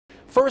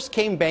First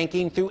came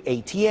banking through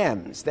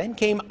ATMs, then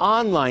came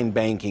online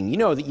banking, you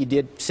know, that you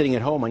did sitting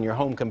at home on your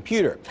home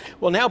computer.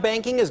 Well, now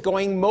banking is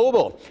going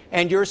mobile,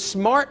 and your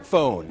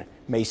smartphone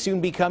may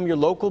soon become your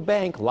local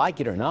bank,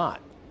 like it or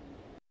not.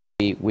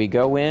 We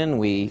go in,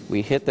 we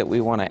hit that we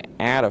want to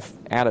add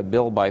a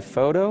bill by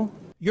photo.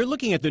 You're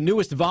looking at the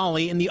newest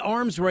volley in the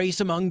arms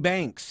race among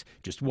banks.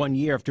 Just 1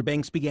 year after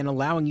banks began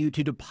allowing you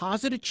to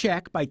deposit a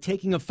check by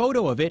taking a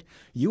photo of it,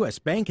 U.S.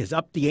 Bank has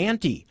upped the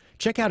ante.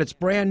 Check out its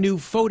brand new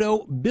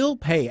photo bill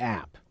pay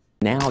app.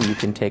 Now you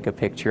can take a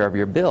picture of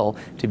your bill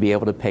to be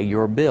able to pay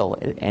your bill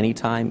at any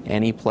time,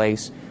 any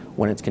place,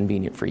 when it's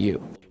convenient for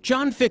you.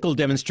 John Fickle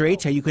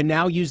demonstrates how you can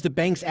now use the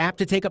bank's app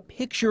to take a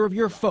picture of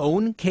your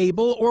phone,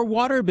 cable, or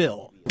water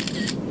bill.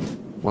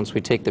 Once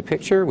we take the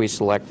picture, we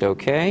select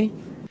OK.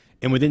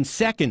 And within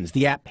seconds,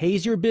 the app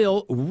pays your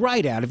bill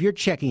right out of your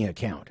checking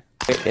account.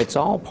 It's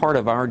all part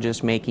of our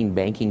just making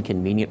banking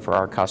convenient for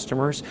our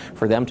customers,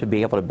 for them to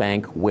be able to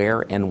bank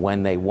where and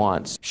when they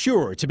want.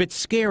 Sure, it's a bit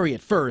scary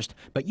at first,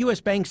 but U.S.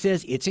 Bank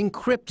says it's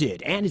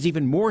encrypted and is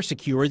even more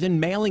secure than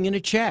mailing in a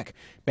check.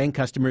 Bank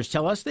customers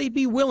tell us they'd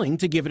be willing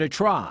to give it a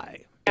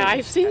try.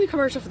 I've seen the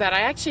commercial for that.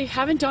 I actually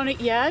haven't done it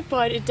yet,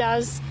 but it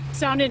does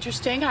sound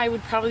interesting. I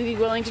would probably be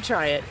willing to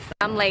try it.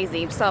 I'm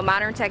lazy, so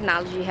modern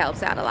technology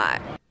helps out a lot.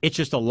 It's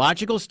just a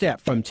logical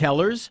step from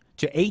tellers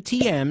to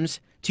ATMs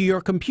to your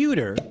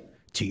computer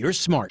to your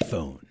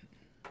smartphone.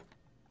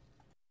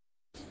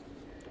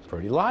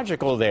 Pretty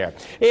logical there.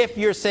 If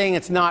you're saying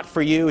it's not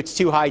for you, it's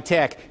too high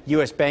tech,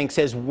 U.S. Bank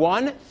says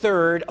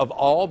 1/3 of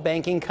all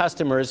banking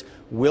customers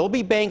will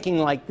be banking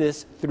like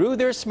this through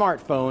their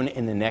smartphone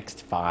in the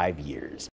next 5 years.